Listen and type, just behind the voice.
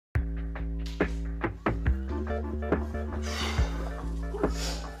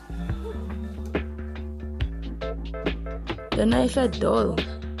The knife are dull.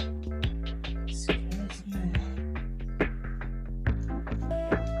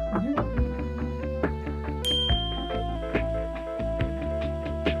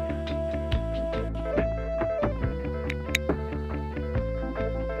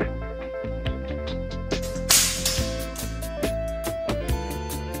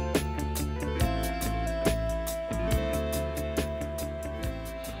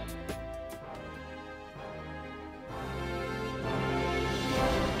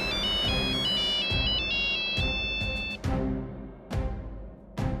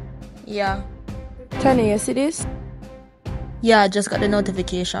 Yeah. Tanya, you see this? Yeah, I just got the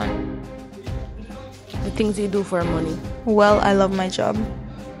notification. The things you do for money. Well, I love my job.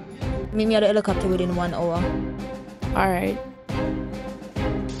 Meet me at the helicopter within 1 hour. Alright.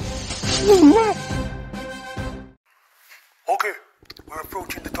 Okay, we're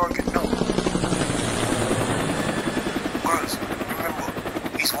approaching the target now. Girls,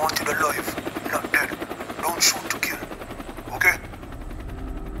 remember, he's wanted alive, not dead. Don't shoot to kill, okay?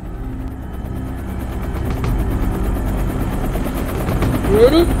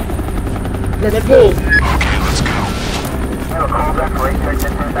 Ready? Let's go. Okay, let's go.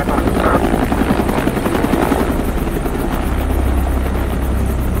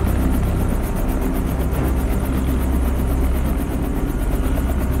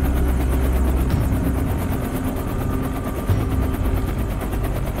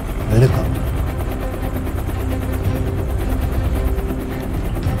 Helicopter.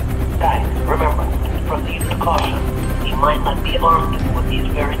 Guys, remember, proceed with caution. He might not be armed with these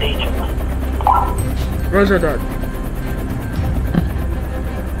very dangerous. Roger that.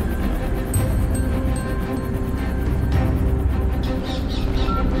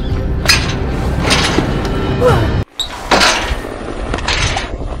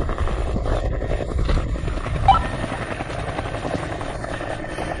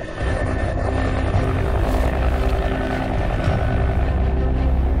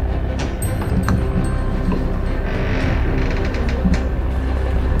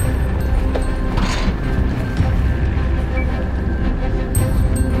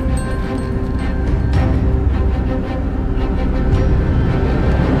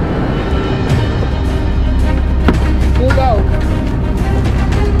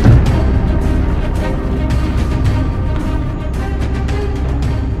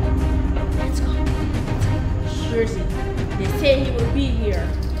 They say he will be here.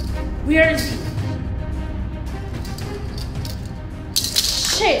 Where is he?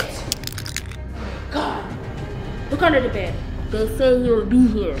 Shit! Oh my God! Look under the bed. They say he will be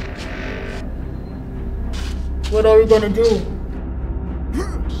here. What are we gonna do?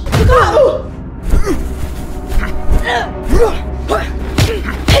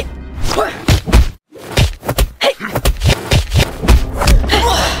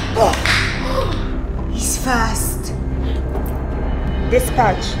 He's fast.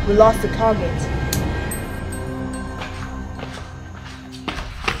 Dispatch, we lost the target.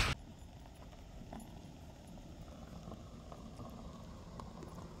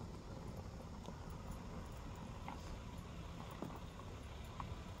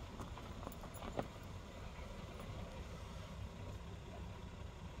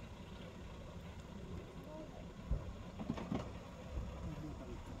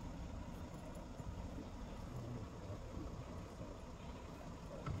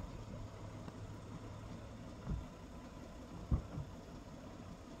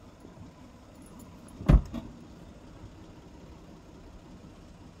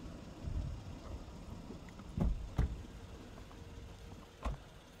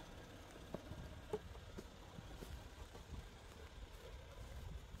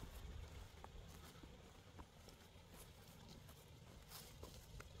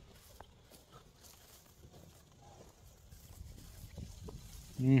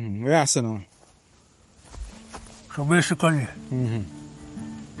 Yes, I know. So basically,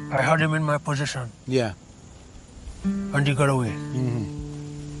 I had him in my possession Yeah. and he got away.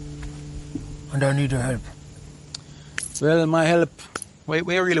 And I need your help. Well, my help. What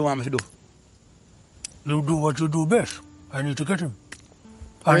you really want me to do? You do what you do best. I need to get him.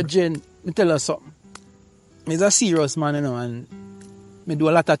 And Regine, me tell you something. He's a serious man, you know, and me do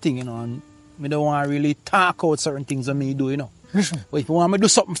a lot of things, you know, and me don't want to really talk out certain things that me do, you know. listen, But if you want me to do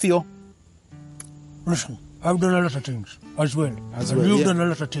something for you, listen. I've done a lot of things as well. As and well, you've yeah. done a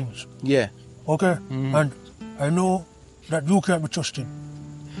lot of things. yeah. Okay? And I know that you can't be trusted.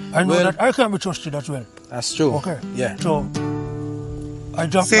 I know Well- that I can't be trusted as well. That's true. Okay? Yeah. So, I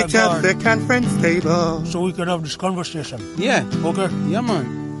dropped my Set up the guard conference table so we can have this conversation. Yeah. Okay? Yeah,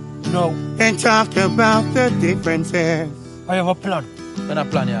 man. Now, and talk about the differences. I have a plan. What a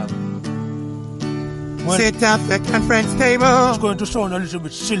plan you have? Well, Sit at the conference table it's going to sound a little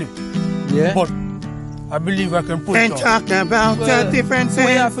bit silly, Yeah? but I believe I can pull and it off. talk about the differences. What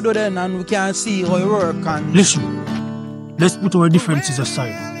we have to do then, and we can see how it work and... Listen, let's put our differences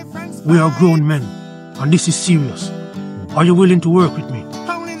aside. We are grown men, and this is serious. Are you willing to work with me?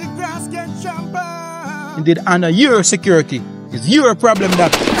 Only the grass can jump up. Indeed, under your security. It's your problem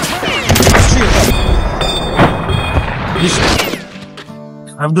that... Listen,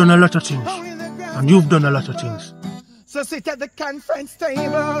 I've done a lot of things, and you've done a lot of things. So sit at the conference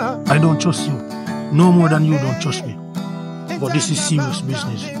table. I don't trust you, no more than you don't trust me. But this is serious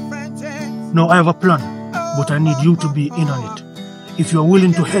business. Now I have a plan, but I need you to be in on it. If you are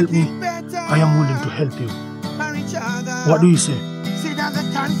willing to help me, I am willing to help you. What do you say? Sit at the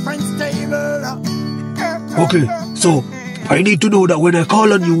conference table. Okay, so I need to know that when I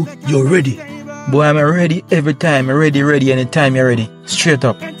call on you, you're ready. Boy, I'm ready every time. I'm ready anytime you're ready. Straight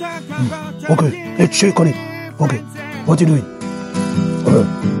up. Okay, let's shake on it. Okay, what you doing?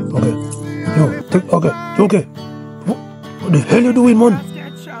 Okay. You okay? What the hell you doing, man?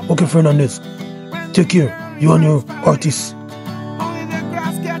 Okay, Fernandez, take care. You and your artists. Only the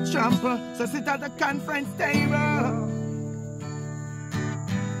grass can jump up. So sit at the conference table.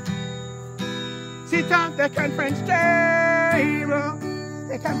 Sit at the conference table.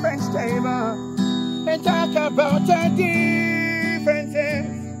 The conference table. And talk about the differences.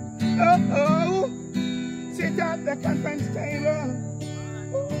 Oh. Sit at the conference table.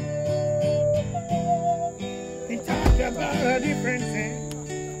 And talk about the differences.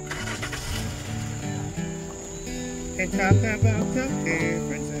 And talk about the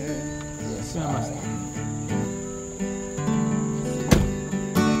differences.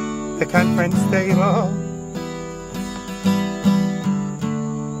 The conference table.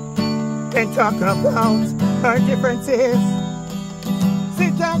 And talk about our differences.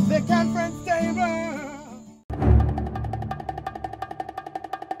 Sit at the conference table.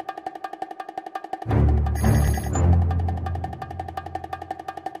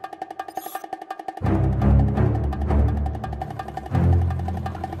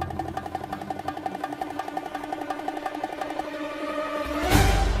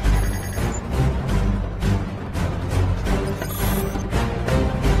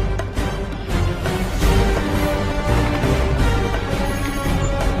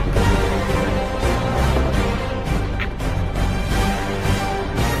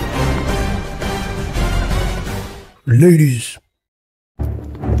 Ladies,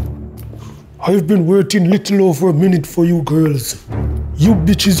 I've been waiting little over a minute for you girls. You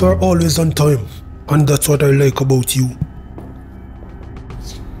bitches are always on time, and that's what I like about you.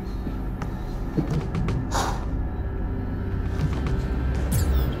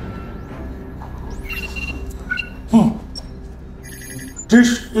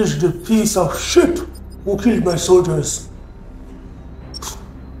 This is the piece of shit who killed my soldiers.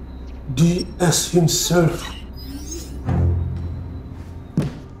 DS himself.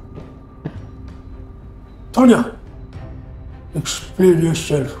 Tanya, explain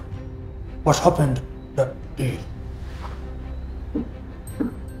yourself. What happened that day?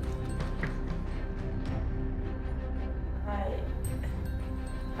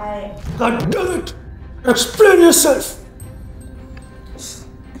 God damn it! Explain yourself!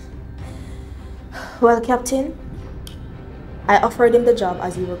 Well, Captain, I offered him the job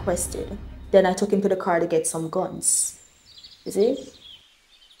as he requested. Then I took him to the car to get some guns. You see?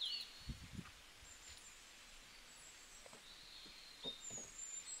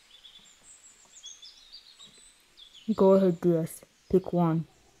 Go ahead, DS. Pick one.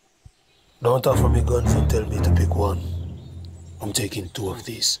 Don't offer me guns and tell me to pick one. I'm taking 2 of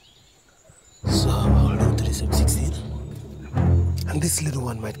these. So hold on to this M16. And this little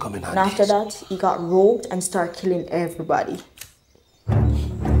one might come in handy. And after that, he got roped and started killing everybody.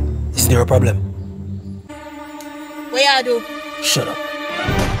 Is there a problem? What y'all do? Shut up.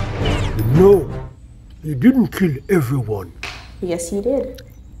 No, he didn't kill everyone. Yes, he did.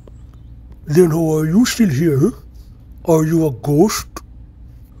 Then how are you still here? Are you a ghost?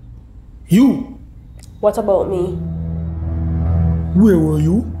 You! What about me? Where were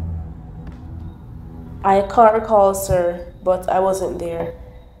you? I can't recall, sir, but I wasn't there.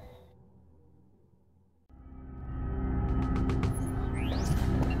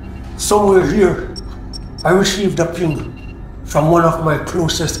 Somewhere here, I received a ping from one of my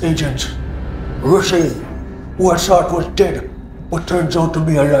closest agents, Roshane, who I thought was dead, but turns out to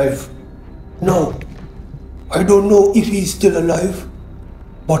be alive. Now, I don't know if he's still alive,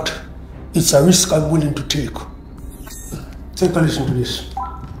 but it's a risk I'm willing to take. Take a listen to this.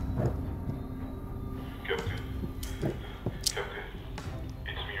 Captain,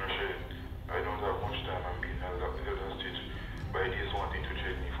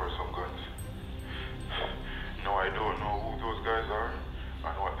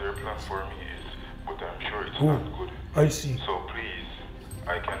 sure it's Oh, not good. I see. So please,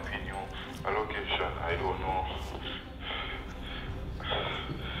 I can pin you a location. I don't know.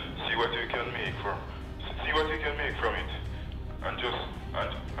 See what you can make from. See what you can make from it, and just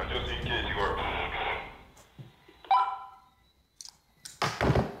in case you are.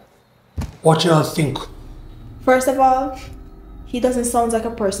 What y'all think? First of all, he doesn't sound like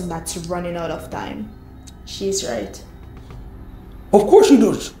a person that's running out of time. She's right. Of course he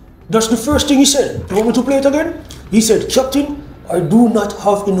does. That's the first thing he said. You want me to play it again? He said, Captain, I do not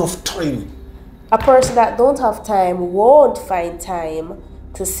have enough time. A person that don't have time won't find time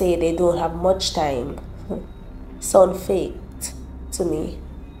to say they don't have much time. Sound faked to me.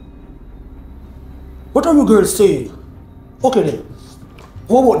 What are you girls saying? Okay then.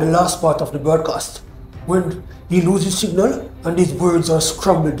 What about the last part of the broadcast? When he loses signal and his words are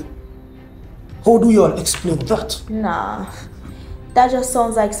scrambled. How do y'all explain that? Nah, that just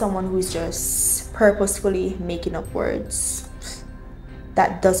sounds like someone who is just purposefully making up words.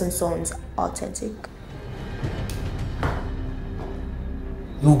 That doesn't sound authentic.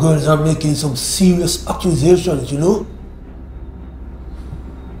 You girls are making some serious accusations, you know?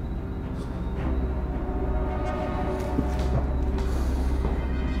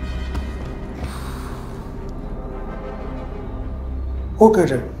 Okay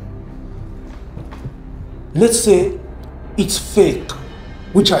then. Let's say it's fake,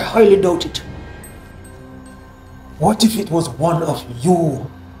 which I highly doubt it. What if it was one of you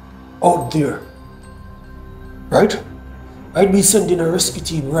out there? Right? I'd be sending a rescue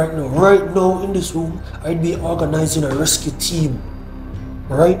team right now. Right now in this room, I'd be organizing a rescue team.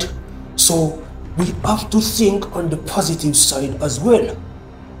 Right? So we have to think on the positive side as well.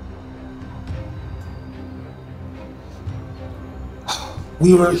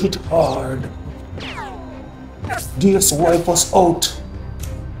 We were hit hard. DS wiped us out.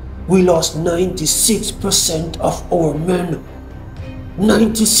 We lost 96% of our men.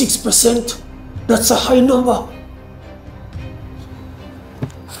 96%? That's a high number.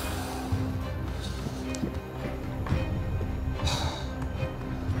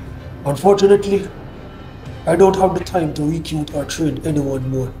 Unfortunately, I don't have the time to recruit or train anyone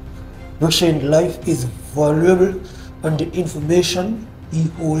more. Roshane's life is valuable and the information he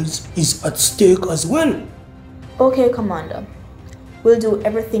holds is at stake as well. Okay, Commander. We'll do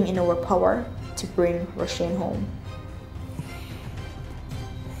everything in our power to bring Roshane home.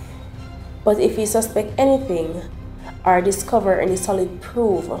 But if you suspect anything or discover any solid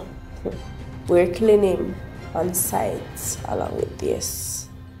proof, we're killing him on sight along with this.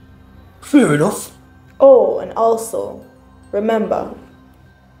 Fair enough. Oh, and also, remember,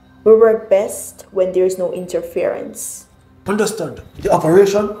 we work best when there's no interference. Understand, the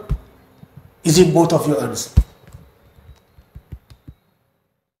operation is in both of your hands.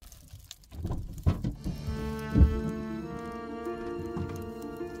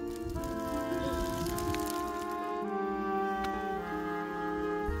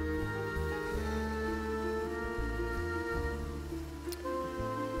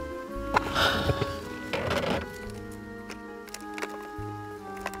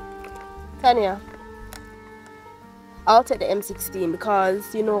 Tanya, I'll take the M16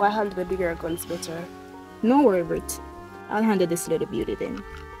 because you know I handle the bigger guns better. No worry, Brit. I'll handle this little beauty then.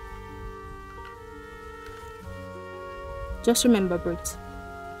 Just remember, Brit,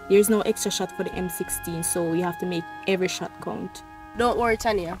 there's no extra shot for the M16, so you have to make every shot count. Don't worry,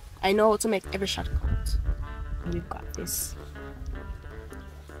 Tanya. I know how to make every shot count. We've got this.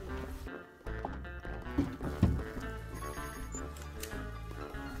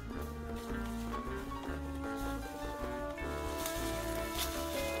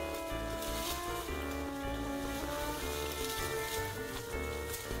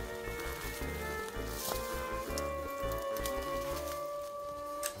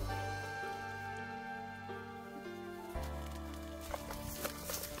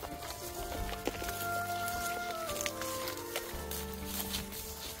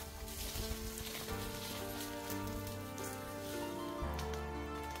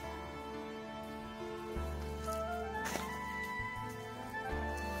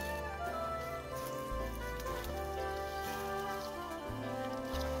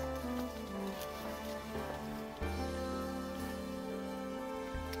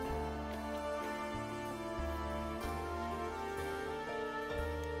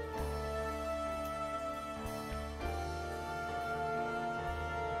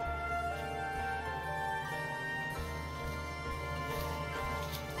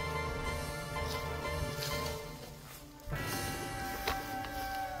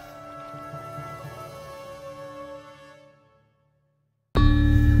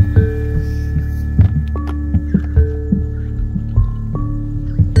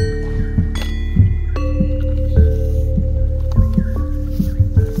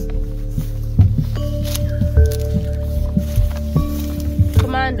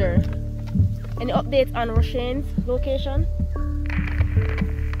 update on Roshane's location?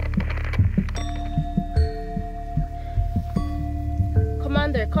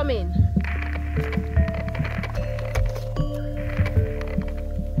 Commander, come in.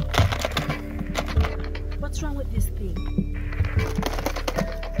 What's wrong with this thing?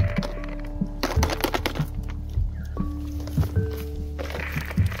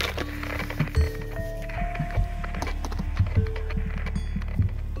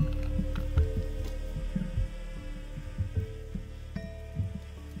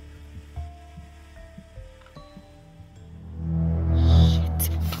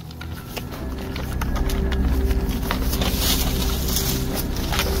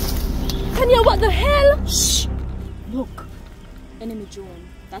 Tanya, what the hell? Shh! Look, enemy drone.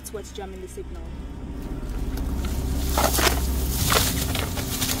 That's what's jamming the signal.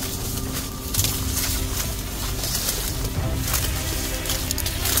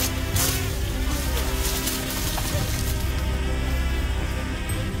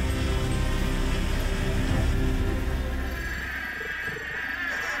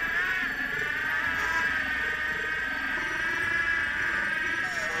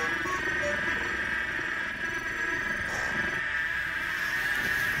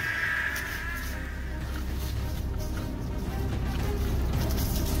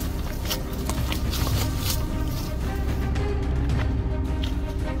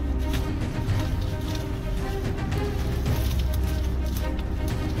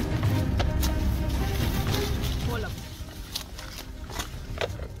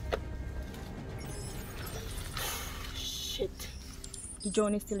 The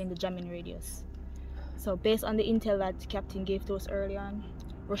drone is still in the jamming radius. So based on the intel that the captain gave to us early on,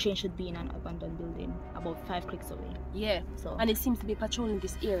 Roshane should be in an abandoned building about 5 clicks away. Yeah, So and it seems to be patrolling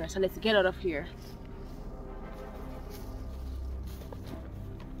this area, so let's get out of here.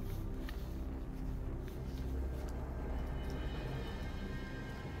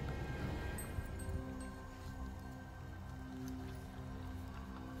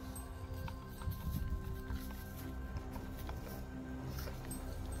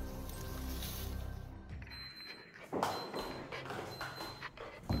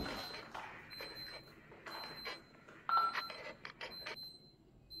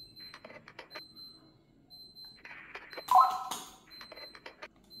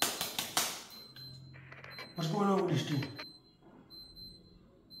 What's going on with this thing?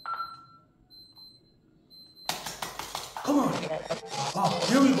 Come on. Ah,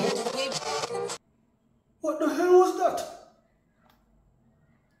 here we go. What the hell was that?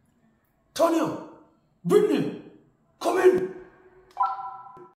 Tanya! Brittany! Come in!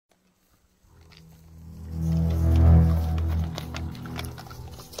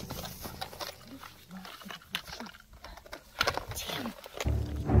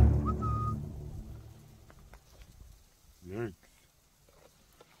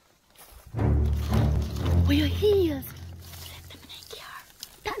 Where your heels? Let them in the car.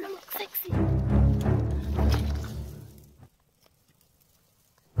 That don't look sexy.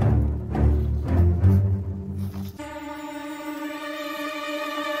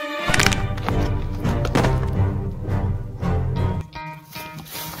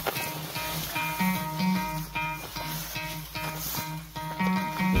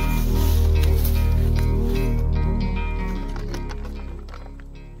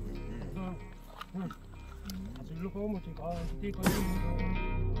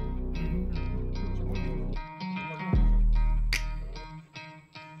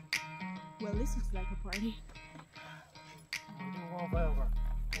 well, this looks like a party.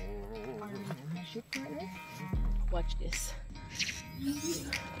 Watch this.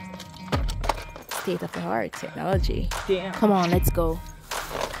 State of the art technology. Damn. Come on, let's go.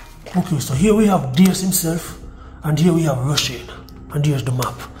 Okay, so here we have Diaz himself, and here we have Roshane, and here's the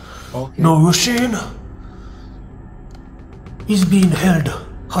map. Okay. Now Roshane is being held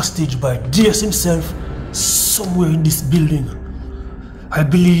hostage by Diaz himself somewhere in this building. I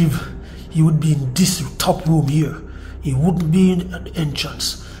believe he would be in this top room here. He wouldn't be in at the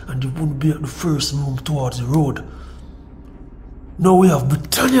entrance, and he wouldn't be at the first room towards the road. Now we have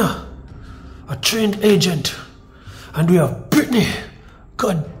Britannia, a trained agent, and we have Brittany.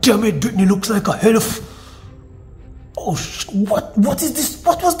 God damn it, Brittany looks like a elf. Oh, what is this?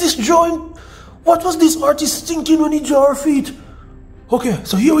 What was this drawing? What was this artist thinking when he drew her feet? Okay,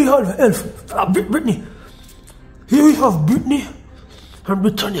 so here we have elf, Brittany. Here we have Brittany and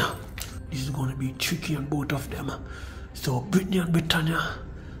Britannia. This is going to be tricky on both of them. So Brittany and Britannia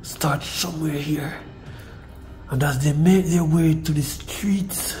start somewhere here, and as they make their way to the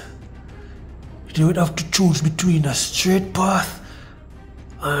streets, they would have to choose between a straight path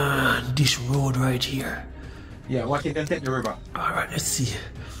And this road right here. Yeah, what you can take the river? Alright, let's see.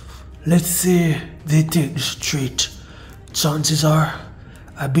 Let's say they take the straight. Chances are,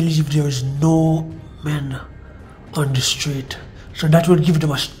 I believe there is no men on the street. So that will give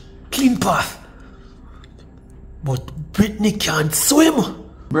them a clean path. But Brittany can't swim.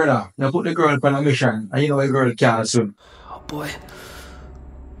 Brother, now put the girl on a mission, and you know a girl can't swim. Oh boy.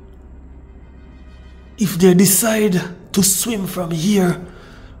 If they decide to swim from here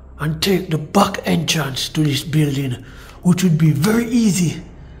and take the back entrance to this building, which would be very easy,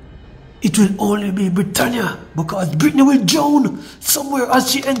 it will only be Britannia, because Brittany will drown somewhere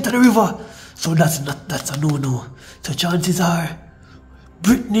as she enters the river. So that's a no-no. So chances are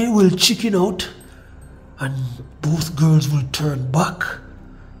Brittany will chicken out and both girls will turn back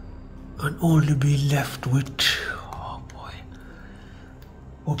and only be left with, oh boy.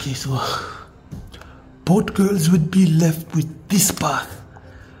 Okay, so both girls would be left with this path.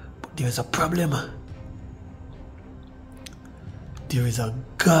 But there's a problem. There is a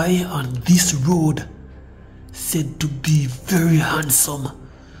guy on this road said to be very handsome.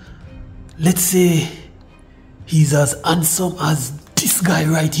 Let's say he's as handsome as this guy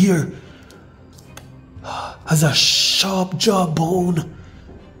right here. Has a sharp jawbone,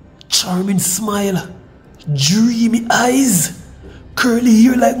 charming smile, dreamy eyes, curly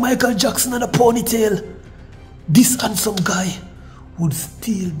hair like Michael Jackson and a ponytail. This handsome guy would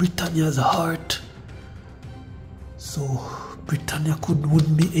steal Britannia's heart. So Britannia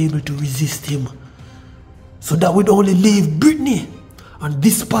wouldn't be able to resist him. So that would only leave Brittany on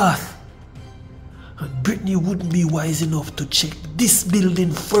this path. And Brittany wouldn't be wise enough to check this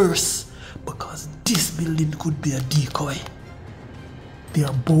building first, because this building could be a decoy. They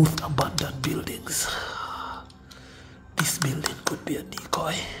are both abandoned buildings. This building could be a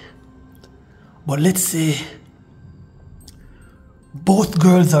decoy. But let's say both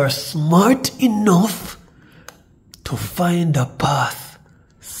girls are smart enough to find a path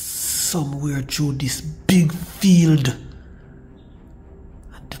somewhere through this big field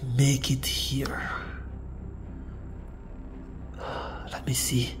and to make it here. Let me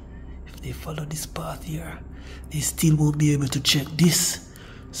see. If they follow this path here, they still won't be able to check this.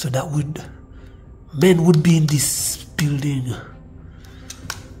 So that would, men would be in this building.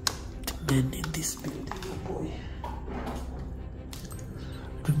 The men in this building, oh boy.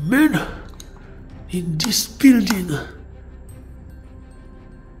 The men in this building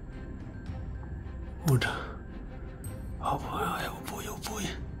would, oh boy,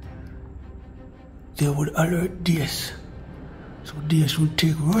 they would alert DS. So DS will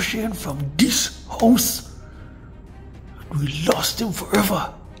take Roshane from this house and we lost him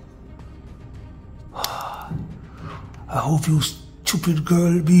forever. I hope you stupid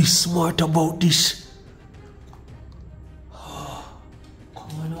girl be smart about this.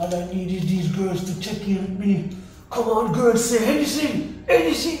 Come on, all I need is these girls to check in with me. Come on, girls, say anything,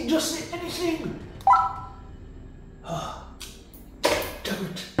 anything, just say anything. Damn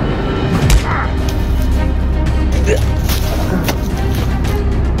it.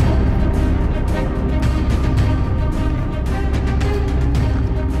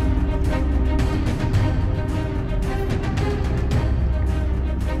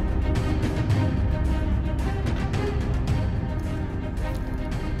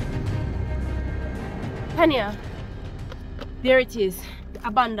 Tanya, there it is, the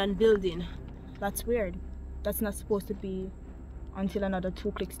abandoned building. That's weird. That's not supposed to be until another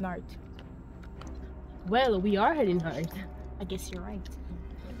 2 clicks north. Well, we are heading north. I guess you're right.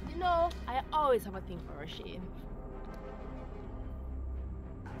 You know, I always have a thing for Roshane.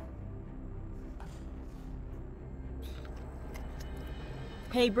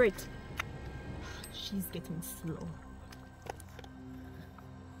 Hey, Britt. She's getting slow.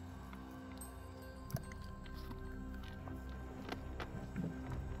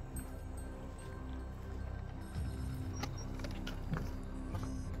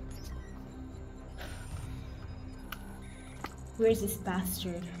 Where's this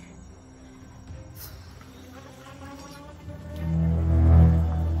bastard?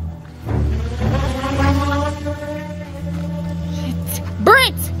 Shit.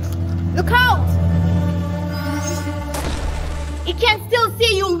 Britt! Look out! He can still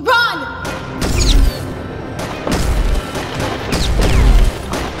see you. Run!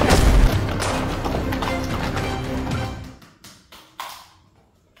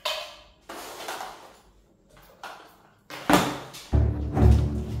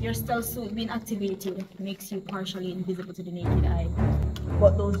 Your stealth suit being activated makes you partially invisible to the naked eye.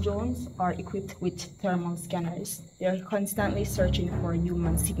 But those drones are equipped with thermal scanners. They are constantly searching for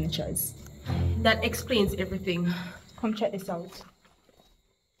human signatures. That explains everything. Come check this out.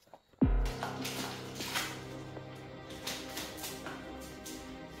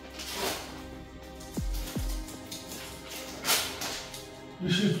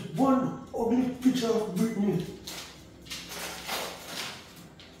 This is one ugly picture of Brittany.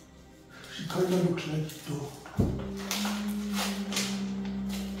 She kind of looks like it though.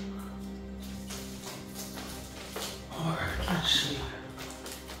 Alright, let's see.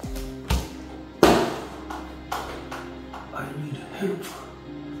 I need help.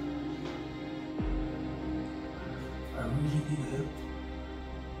 I really need help.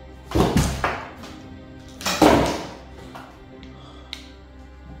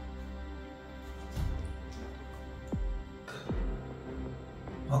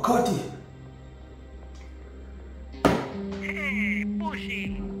 McCarthy. Hey,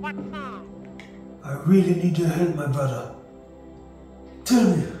 Bushy, what's up? I really need your help, my brother. Tell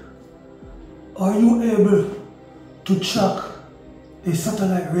me, are you able to track a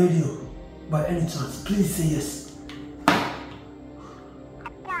satellite radio by any chance? Please say yes.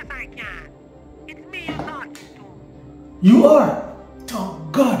 Of course I can. It's me you're talking to. You are?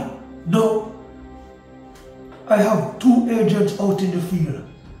 Thank God. No. I have 2 agents out in the field.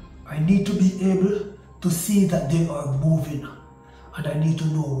 I need to be able to see that they are moving, and I need to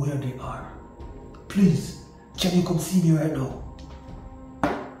know where they are. Please, can you come see me right now?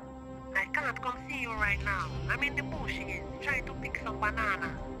 I can't come see you right now. I'm in the bushes trying to pick some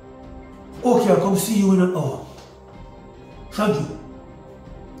banana. Okay, I'll come see you in an hour. Thank you.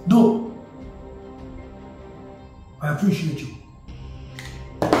 No. I appreciate you.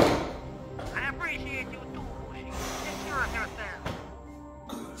 I appreciate you too, Bushy. Take care of yourself.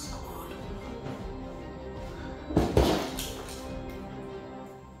 Girls, come on.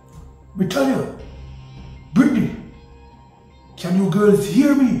 Britannia, Brittany, can you girls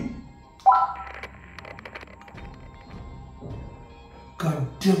hear me? God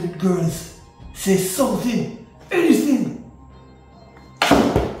damn it, girls. Say something. Anything.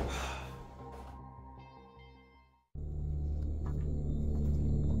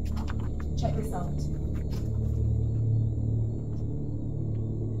 Check this out.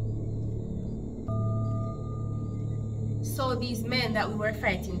 So these men that we were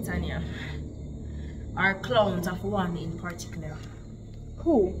fighting, Tanya, are clones of one in particular.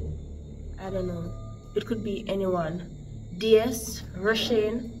 Who? I don't know. It could be anyone. DS,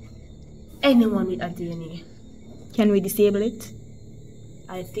 Roshane, anyone with a DNA. Can we disable it?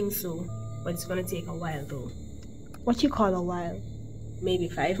 I think so, but it's gonna take a while though. What you call a while? Maybe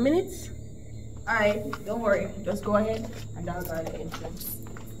 5 minutes? Alright, don't worry. Just go ahead and I'll guard the entrance.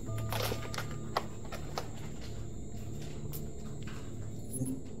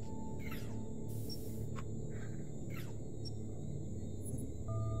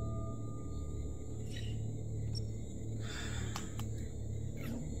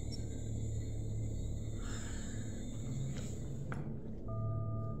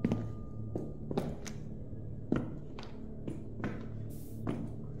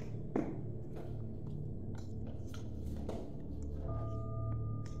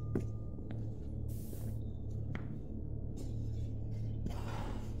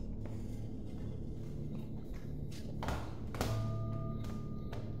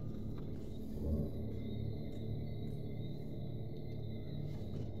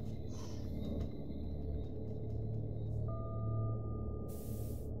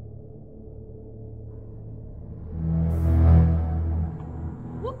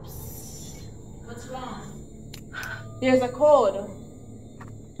 What's wrong? There's a code.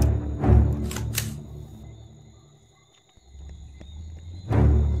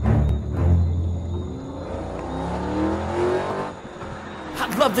 I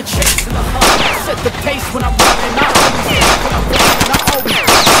love the chase and the hunt. Set the pace when I'm running.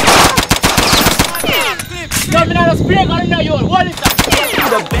 What is that?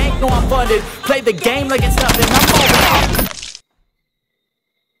 The bank, know I'm funded. Play the game like it's nothing. I'm over.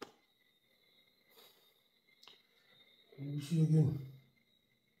 Let me see again.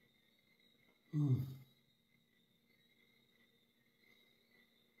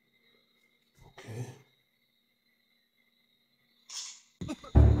 Okay.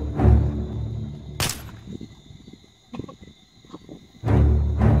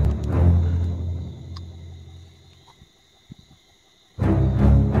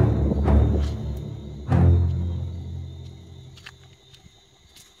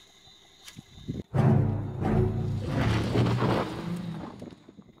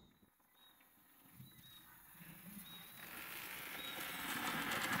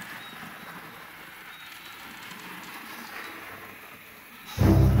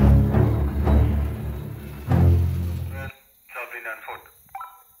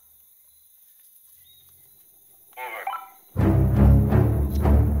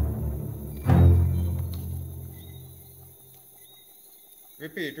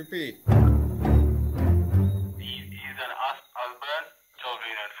 Repeat. He's an Alban,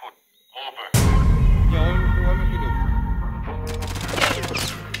 Jogging and foot. Over. Yeah, what make you do?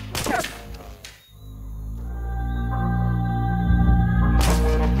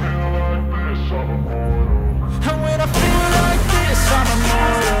 And when I feel like this, I'm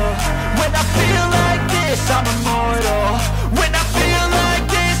immortal. When I feel like this, I'm immortal. When I feel like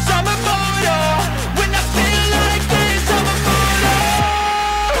this, I'm immortal. When I feel like this, I'm immortal.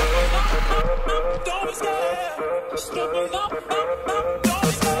 Don't be scared. Step it up, don't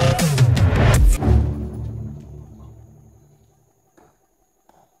be scared.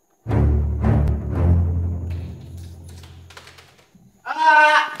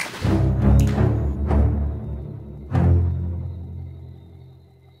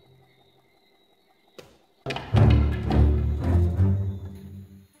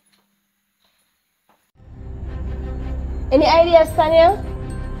 Any ideas, Tanya?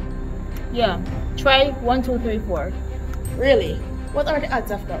 Yeah. Try 1, 2, 3, 4. Really? What are the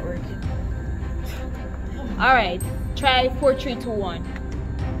odds of that working? Alright. Try 4, 3, 2, 1.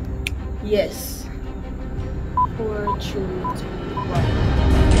 Yes. 4, 3, 2, 1.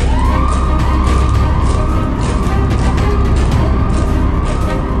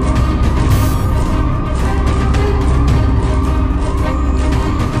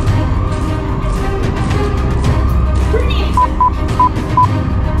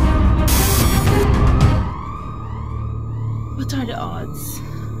 What are the odds?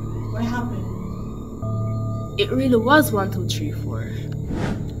 What happened? It really was 1, 2, 3, 4.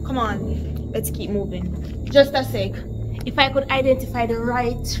 Come on. Let's keep moving. Just a sec. If I could identify the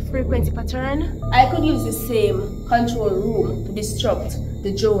right frequency pattern, I could use the same control room to disrupt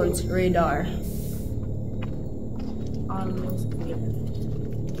the Jones radar. Almost there.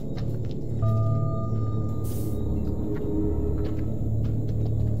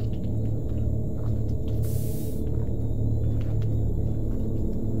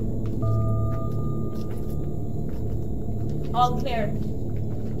 All clear.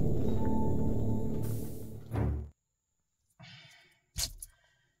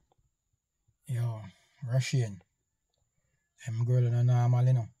 Yo, Roshane. I'm girl in a normal,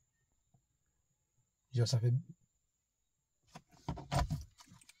 you know. Just have to.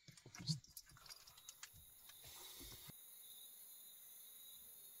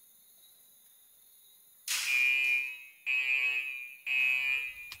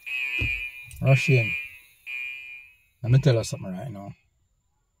 Roshane. Let me tell you something right now.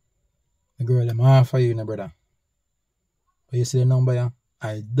 The girl, I'm half for you, brother. But you see the number, yeah?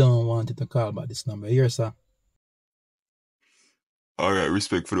 I don't want you to call back this number. Here, sir. Alright,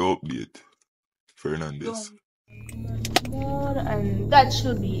 respect for the update. Fernandez. God, and that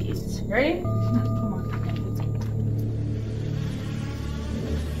should be it. Ready? Come on.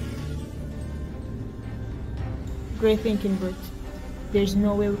 Great thinking, Bert. There's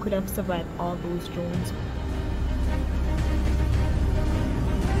no way we could have survived all those drones.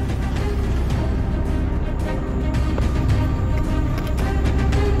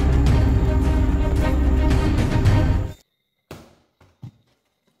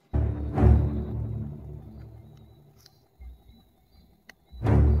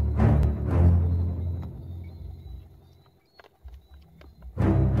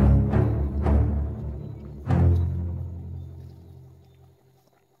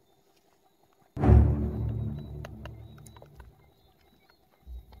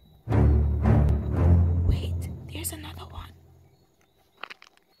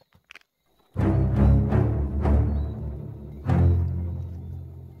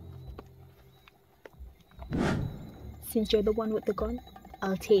 Since you're the one with the gun,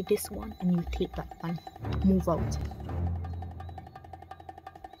 I'll take this one and you take that one. Move out.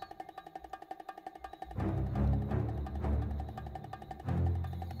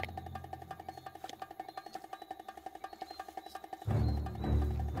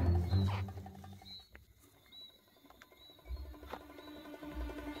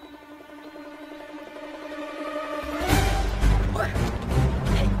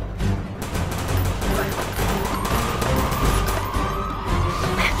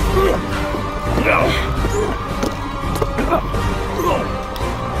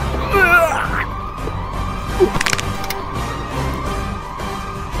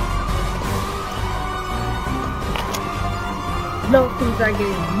 No, things are getting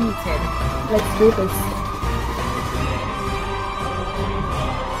heated. Let's do this.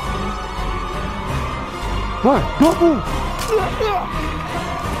 What? Don't move!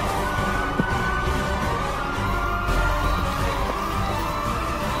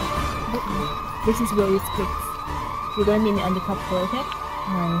 This is where it splits. You're gonna meet me on the top floor, okay?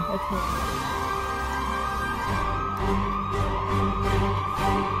 Okay.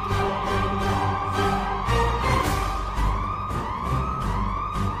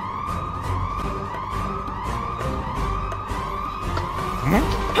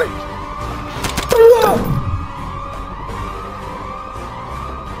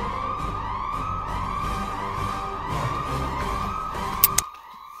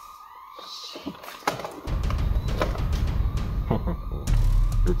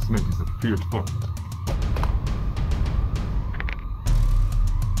 That snake is a pure fuck.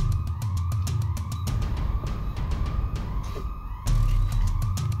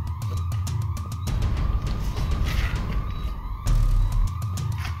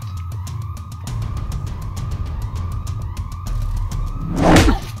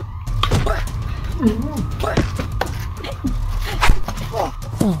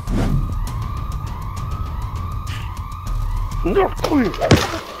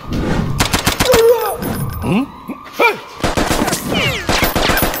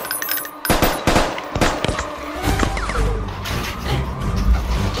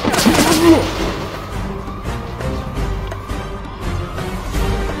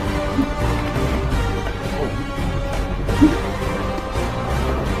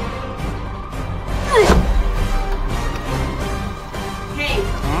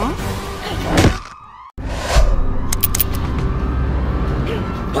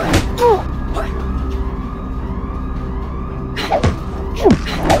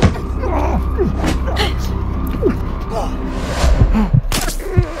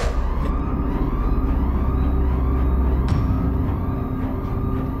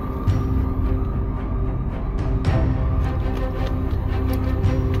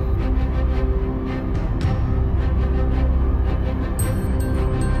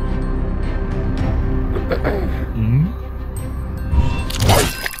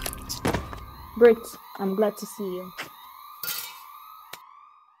 Britt, I'm glad to see you.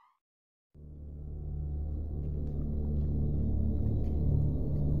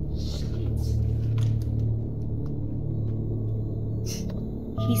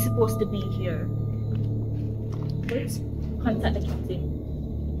 He's supposed to be here. Britt, contact the captain.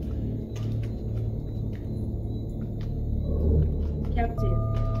 Captain,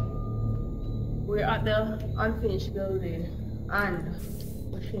 we're at the unfinished building and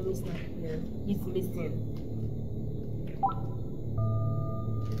Roshane is not here. He's missing.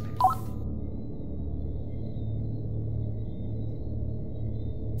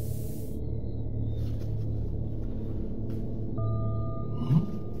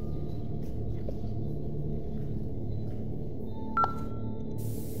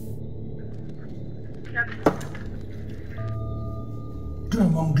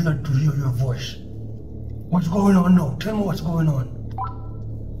 Damn, I'm glad to hear your voice. What's going on now? Tell me what's going on.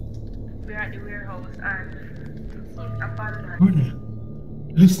 We're at the warehouse and it's abandoned. Brittany,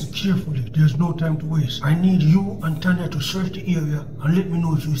 listen carefully. There's no time to waste. I need you and Tanya to search the area and let me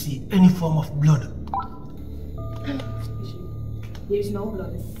know if you see any form of blood. There's no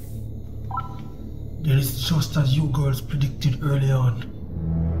blood. Then it's just as you girls predicted early on.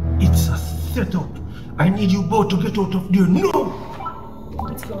 It's a setup. I need you both to get out of there now!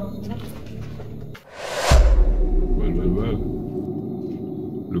 Let's go. Well.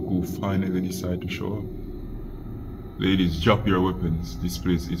 Look who finally decided to show up. Ladies, drop your weapons. This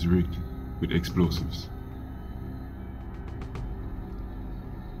place is rigged with explosives.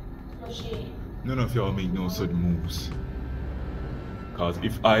 Roshane. None of y'all make no sudden moves. Cause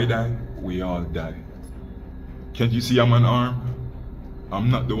if I die, we all die. Can't you see I'm unarmed? I'm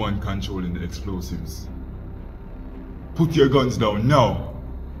not the one controlling the explosives. Put your guns down now!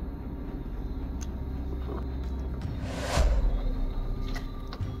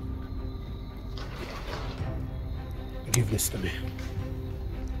 Give this to me.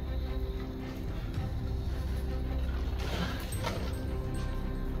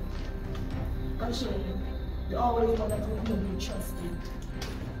 Roshane, you always want to be trusted.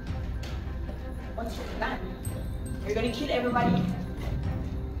 What's your plan? You're gonna kill everybody?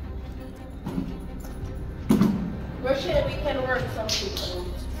 Roshane, we can work something out.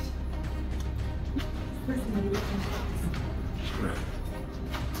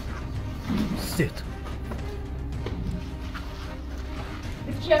 Sit.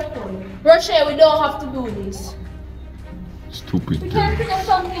 Be careful. Roshane, we don't have to do this. Stupid. We can figure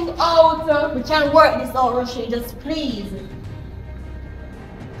something out. We can work this out, Roshane, just please.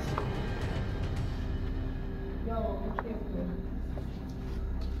 No, be careful.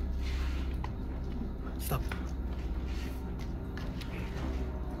 Stop.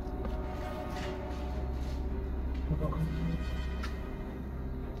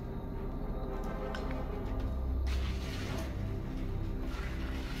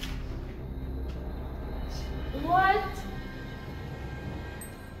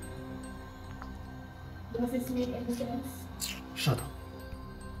 doesn't make any sense. Shut up.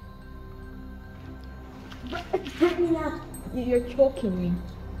 You're choking me.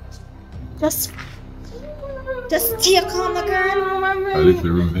 Just stay calm, girl. A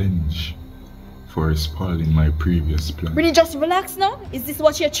little revenge for spoiling my previous plan. Really, just relax now. Is this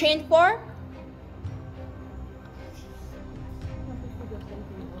what you're trained for?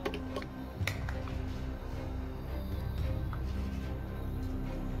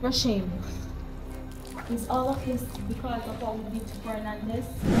 Roshane, is all of this because of what we did to Fernandez?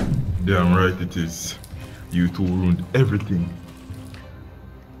 Damn right it is. You two ruined everything.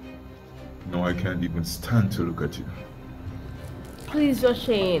 Now I can't even stand to look at you. Please,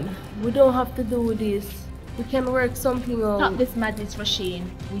 Roshane, we don't have to do this. We can work something out. Stop this madness, Roshane.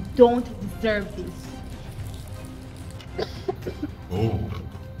 We don't deserve this. Oh,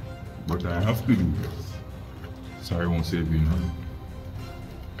 but I have to do this. Sorry, I won't save you now.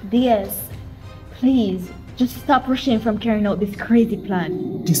 Diaz, please, just stop Roshane from carrying out this crazy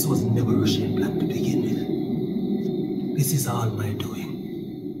plan. This was never Roshane's plan to begin with. This is all my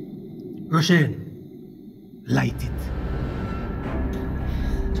doing. Roshane, light it.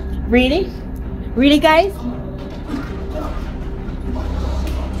 Really? Really, guys?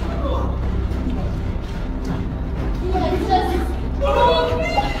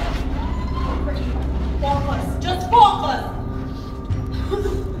 Just focus.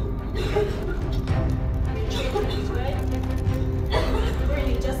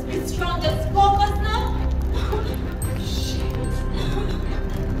 Really, just be strong. Just focus now.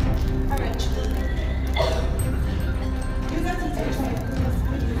 Alright.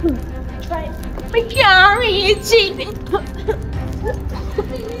 Try it. I can't reach it.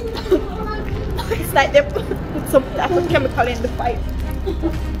 It's like they put some type of chemical in the pipe.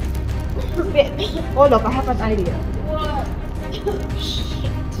 Wait, hold up, I have an idea. What?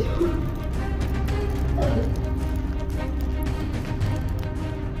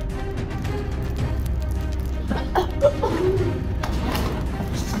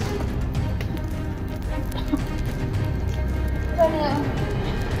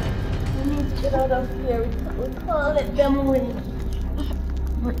 We need to get out of here. We can't let them win.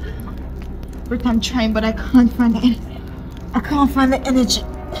 Rick, I'm trying, but I can't find the energy. I can't find the energy.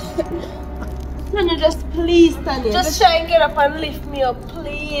 Tanya, just please, Tanya. Just try and get up and lift me up,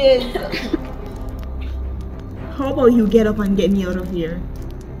 please. How about you get up and get me out of here?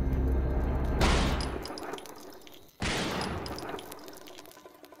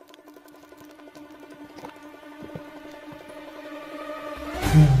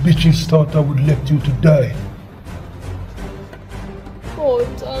 You bitches thought I would let you to die. Oh,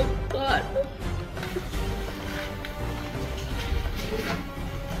 thank God.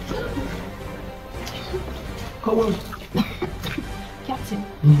 Come on. Captain,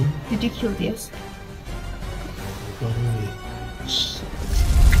 did you kill this? Yes.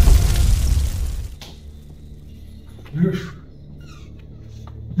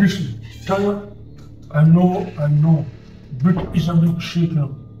 Listen, Tanya, I know. Brit is a bit shaken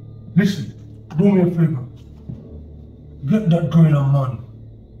up. Listen, do me a favor. Get that girl a man.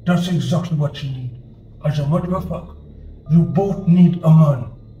 That's exactly what she needs. As a matter of fact, you both need a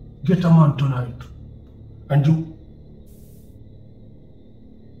man. Get a man tonight. And you...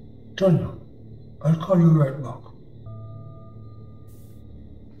 Tanya, I'll call you right back.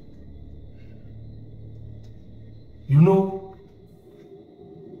 You know,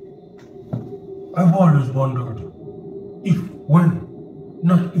 I've always wondered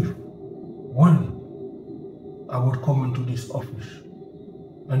when I would come into this office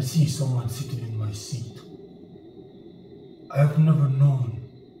and see someone sitting in my seat. I have never known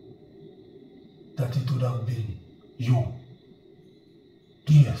that it would have been you,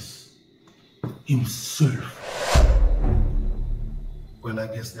 Diaz, himself. Well, I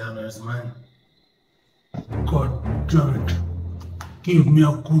guess the honor is mine. God damn it. Give me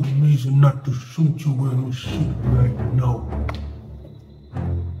a good reason not to shoot you where you sit right now.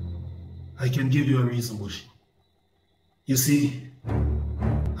 I can give you a reason, Bushy. You see,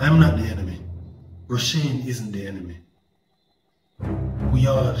 I'm not the enemy. Roshane isn't the enemy. We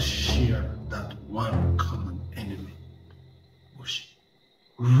all share that one common enemy, Bushy.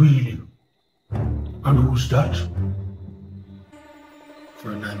 Really? And who's that?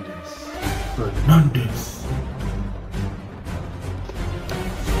 Fernandez. Fernandez.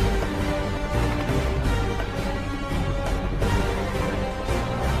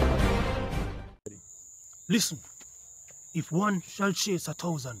 Listen, if one shall chase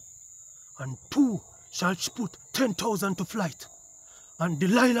 1,000, and two shall put 10,000 to flight, and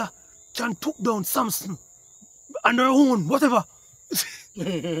Delilah can took down Samson on her own, whatever.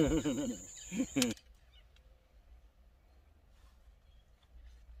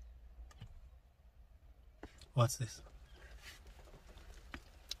 What's this?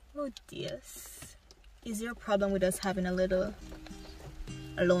 Oh, dear. Is there a problem with us having a little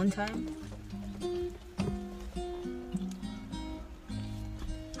alone time?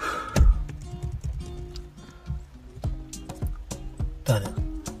 Tanya,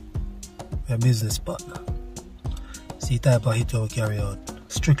 we're a business partner. See type of hit we carry out.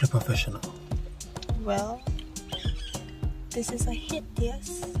 Strictly professional. Well, this is a hit,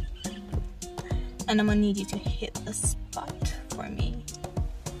 yes. And I'm gonna need you to hit the spot for me.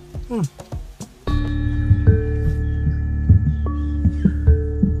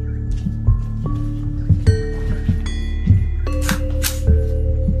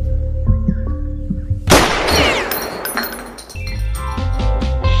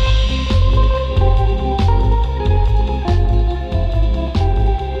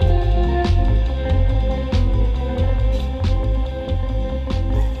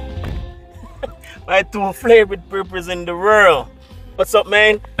 My two flavored peppers in the world. What's up,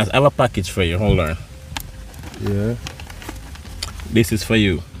 man? I have a package for you. Hold on. Yeah. This is for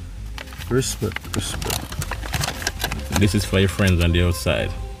you. Respect. This is for your friends on the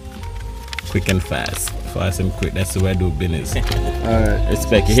outside. Quick and fast. Fast and quick. That's the way I do business. Alright.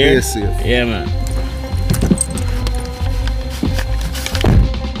 Respect. You hear? Stay safe. Yeah, man.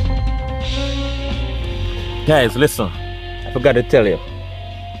 Guys, listen. I forgot to tell you.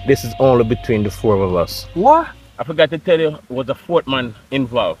 This is only between the four of us. What? I forgot to tell you, was a fourth man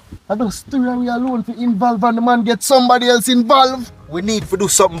involved. I don't stay we alone to involve and the man get somebody else involved. We need to do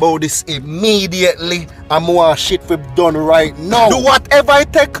something about this immediately. And more shit we done right now. Do whatever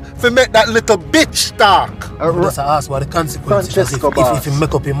it take to make that little bitch talk. Just ask what the consequences is if you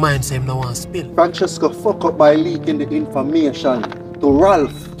make up your mind say him no want spill. Francesco fuck up by leaking the information to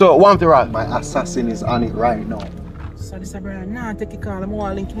Ralph. So one to Ralph. My assassin is on it right now. So this brother, nah, take a call. I'm going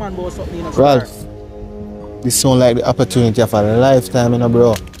to link man about something. Ralph, this sound like the opportunity of a lifetime, you know,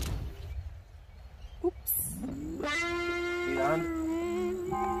 bro.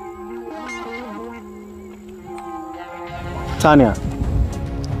 Tanya,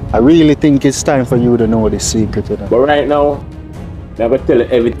 I really think it's time for you to know this secret. You know? But right now, I'm going to tell you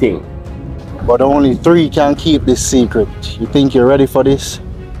everything. But only 3 can keep this secret. You think you're ready for this?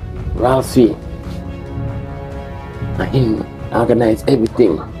 Ralphie, I can organize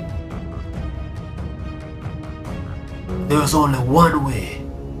everything. There's only one way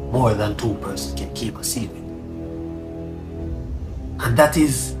more than 2 persons can keep a secret. And that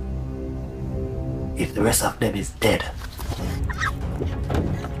is if the rest of them is dead.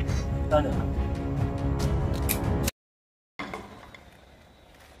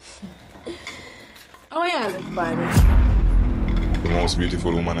 Oh yeah, look bad. The most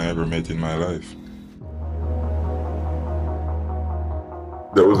beautiful woman I ever met in my life.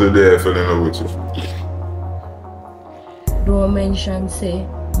 That was the day I fell in love with you. Don't mention say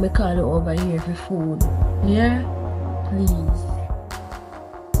me call you over here for food. Yeah? Please.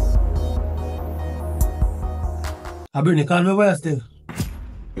 I bring the call me where still.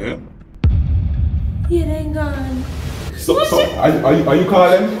 Yeah? Yeah, they gone. So are you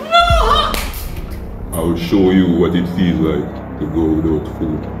calling? No! I will show you what it feels like to go without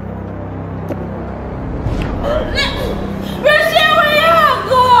food. Alright? Roshane, where you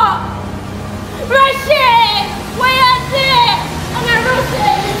go? Roshane, where you there? I'm a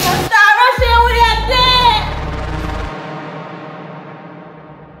Roshane, Roshane, where you there?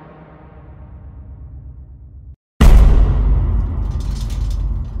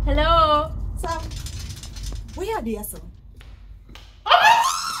 Hello? Sam, where are you, son?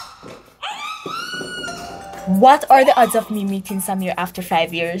 What are the odds of me meeting Samir after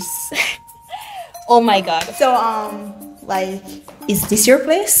 5 years? Oh my god. So, like, is this your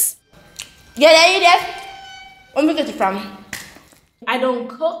place? Yeah, there you there. Where me get it from? I don't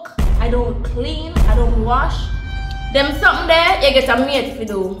cook, I don't clean, I don't wash. Them something there, you get a mate if you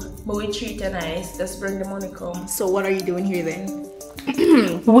do. But we treat you nice, just bring the money come. So what are you doing here then?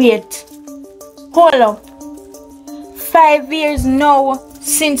 Wait. Hold up. 5 years now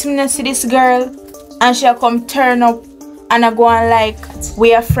since me see this girl and she'll come turn up and I go on like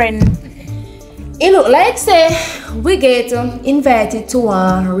we a friend. It look like say we get invited to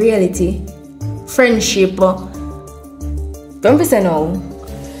a reality friendship. Don't be say no.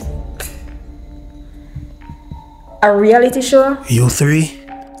 A reality show? You 3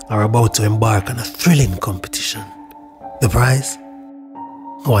 are about to embark on a thrilling competition. The prize?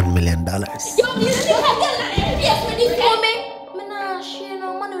 $1 million. Yo, me nah share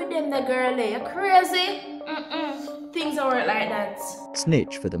no money with them, the girl. You crazy? Things don't work like that.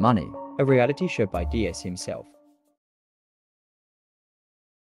 Snitch for the Money, a reality show by DS himself.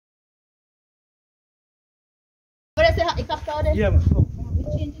 loud. Yeah, man. Come. We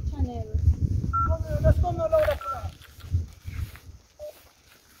change the channel. Let's come now, loud.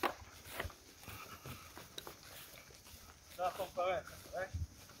 Now come correct, right?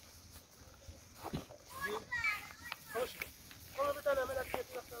 Roshane, come every time I'm in that place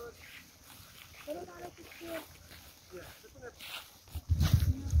afterwards. Yeah, listen it.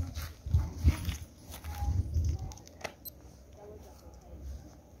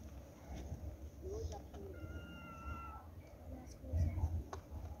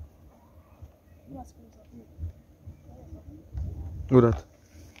 Who that?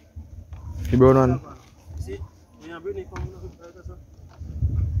 The brown one. See, when Brittany come,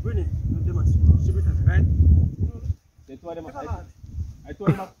 Brittany, they must she be right? They told them, I told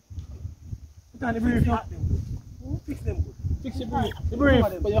them. You can't brief you. Fix them good. Fix your brief. The brief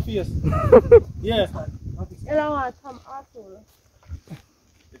for your face. Yeah. You don't want some asshole.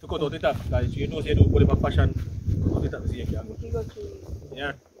 If you cut out the top, guys, you know you do whatever fashion. Cut the top, see if you can go. You go through.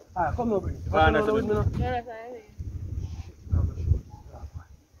 Yeah. Ah, come now, Brittany. Yeah, that's right.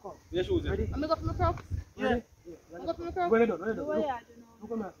 Come. Your shoes ready? I'm going to go for my crocs. Yeah. I'm going for my crocs. Where you done? Where you done? Look.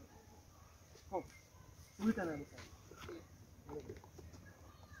 Look at me. Come. Return on the side.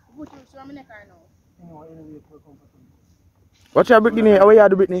 Put you through my neck right now. No, anyway, for comfortable. Watch your Brittany. How are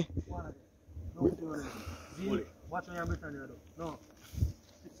you, Brittany? Watch where you're Brittany. No.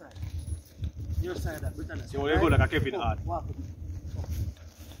 This side. Your side, that Brittany. You want to go like a Kevin Hart. Walk up.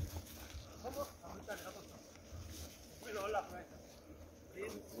 Come on. We'll all lock right now.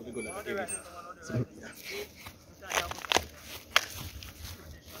 Want to go like a Kevin Hart.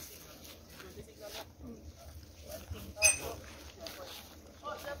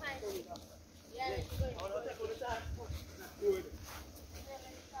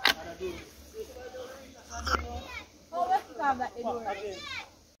 Oh, let's have that door.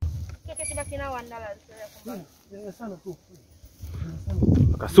 Take it back in $1. Yeah, stand up too.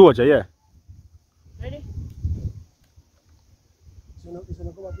 Like a soldier, yeah. Ready? So you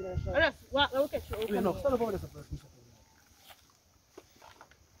know, go back in and shot. Let's walk. We'll catch you. No, stand up over there first.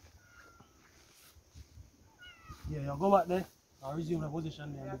 Yeah, you go back there. I'll resume the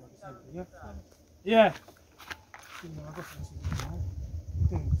position there. Yeah? Yeah.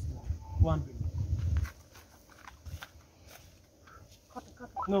 One.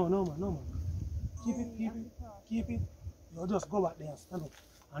 No, man. Keep it. You just go back there and stand up.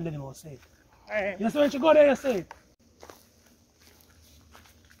 And then you will say it. Alright. Yes, when you go there, you say it.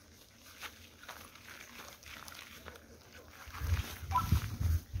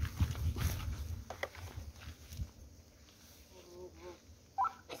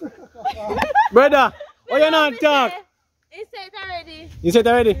 Brother, why you not talk? He said it already. You said it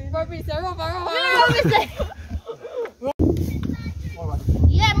already?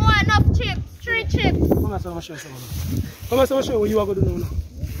 Yeah, more enough chips. 3 chips. Come on, so I'm show you something. Come on, so I'm show you what you are going to do now.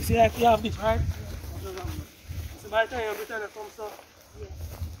 You see, like you have this, right? So by the time you return it comes up,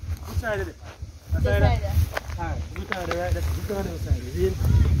 which side is it? That side? Alright, return it right, that's return it side. You see?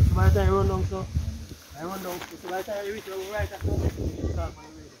 So by the time you run down, so I run down. So by the time you reach the right, that's how you start from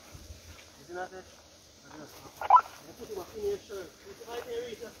the radio. You see that? You put him up in your shirt. So by the time you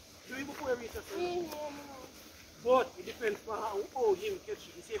reach it, do it before you reach it. But it depends on how him catch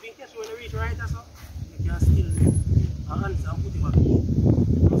you. You see, if he catch you when you reach right, that's how you can still answer and put him back.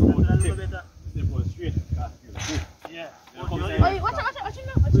 So that's a little better. Step on straight. Yeah. Watch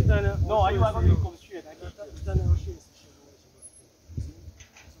it. No, you are going to come straight.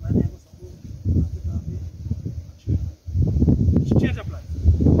 Change the plan.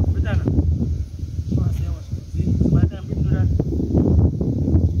 Britannia. She wants to say what she see. So by the time we do that,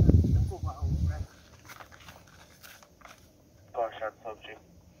 the cover out, right? Gunshot subject.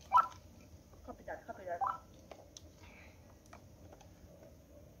 Copy that.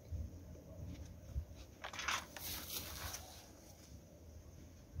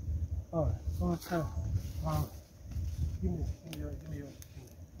 Alright, so it's kind of, give me your thing.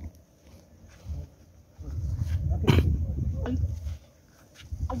 Okay.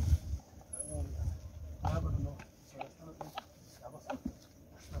 I don't know. So that's not it.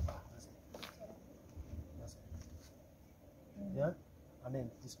 That's not bad. That's it. Yeah? And then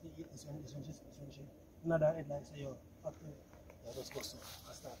this is when she another headline say you're up there. You just go so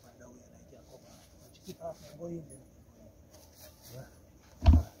I start right that way and I can come back. And she keep asking, go in there. Yeah?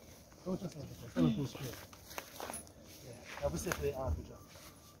 Don't just say it. Tell me too straight. Yeah. Have a safe way out to job.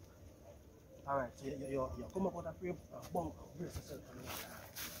 Alright, so you come up with a frame, bump, brace yourself and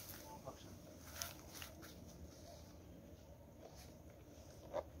action.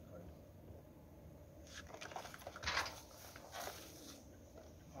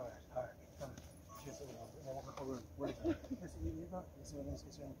 Alright. Come on. What is that?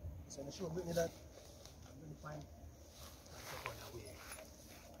 Let's show Brittany that. I'm going to find on the way.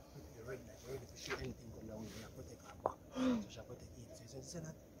 You're ready to shoot anything on the way. You protect her back. So she'll protect you. So you say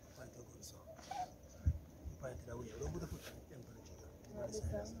that? Find to go so. You find it away. Don't put the foot in the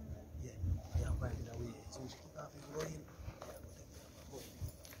trigger. Yeah. Yeah, find it away. So she put off and go in.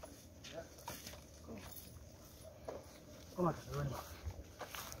 Yeah. Come on, run back.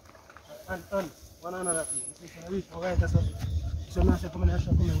 And one another thing. This is a week. Alright, that's what. So now I come in and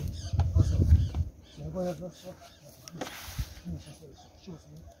come in. So you go ahead and show.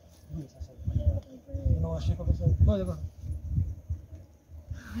 You know what shape of yourself? No, you go.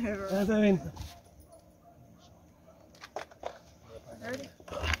 That's what I mean. Ready?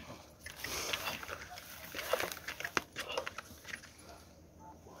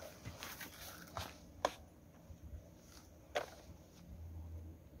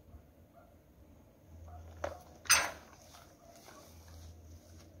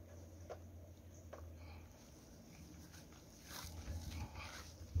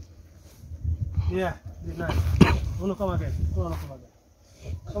 Yeah, did nice. Wanna come again? Wanna come again?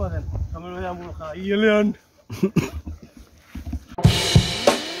 Come again. Come on, I'm gonna call alien.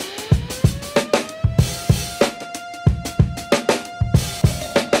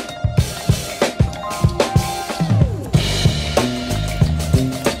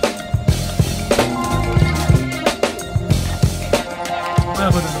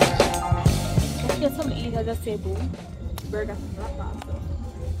 Get some eat, I just say boom. Burger.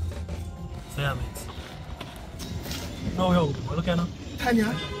 So yeah, mates. No, yo, look at now.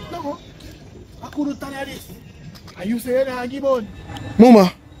 Tanya, no. I couldn't Tanya this. Are you saying I give on?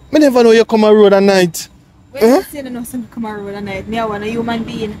 Mama, I never know you come on road at night. When you say no, some come on road at night, me I want a human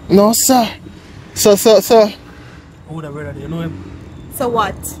being. No, sir. Sir. Who the brother, you know him? So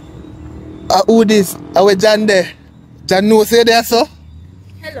what? Who this? Where John there? John knows say there, sir?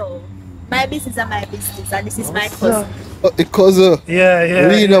 Hello. My business are my business, and this is my cousin. The cousin. Yeah.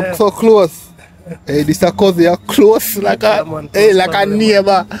 Lean up so close. Hey, this a cousin, you're close like a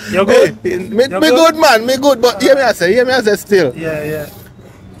neighbor. You're good. Hey, me good, man, me good, but hear me I say still. Yeah.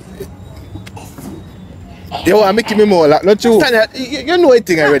 You want to make me more like, not you? Tanya, you know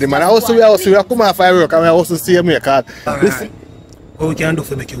anything already, man. We are come off fire work and we also see me, card. Alright. What we can do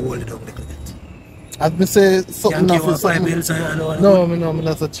for make you hold it down a little bit? As me say something you want 5 bills or no, me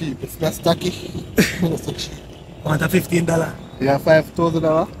not so cheap. It's not stacky. Not so cheap. Want a $15? Yeah,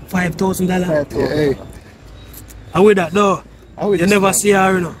 $5,000. $5,000? Yeah, hey. How with that though? You never see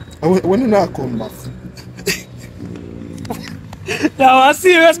her, you know. When you not come back? That was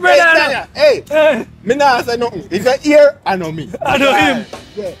serious, brother. Hey, me not say nothing. If you're here, I know me. I know him.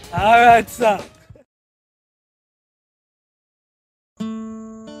 Yeah. Alright, sir.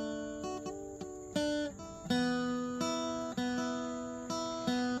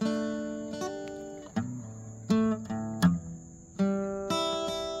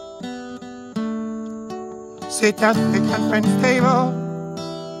 Sit at the conference table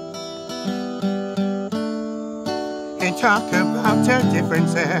and talk about our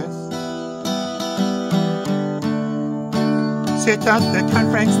differences. Sit at the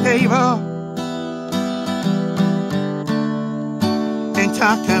conference table and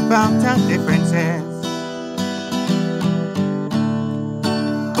talk about our differences.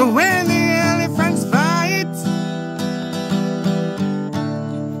 When the elephants fight,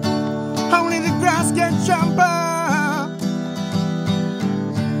 only the grass gets trampled.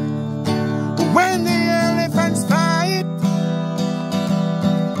 When the elephants fight,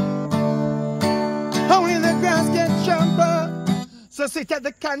 only the grass gets trampled. So sit at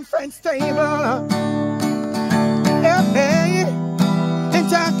the conference table, hey, and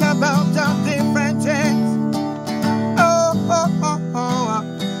talk about our differences. Oh,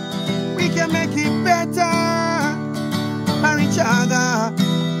 we can make it better for each other.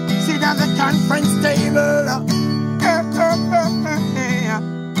 Sit at the conference table.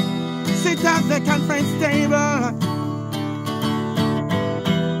 Sit at the conference table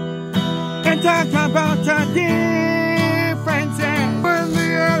and talk about our differences. When the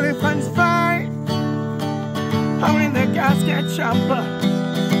elephants fight, only the grass gets trampled.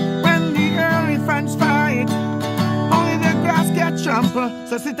 When the elephants fight, only the grass gets trampled.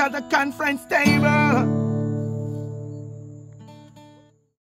 So sit at the conference table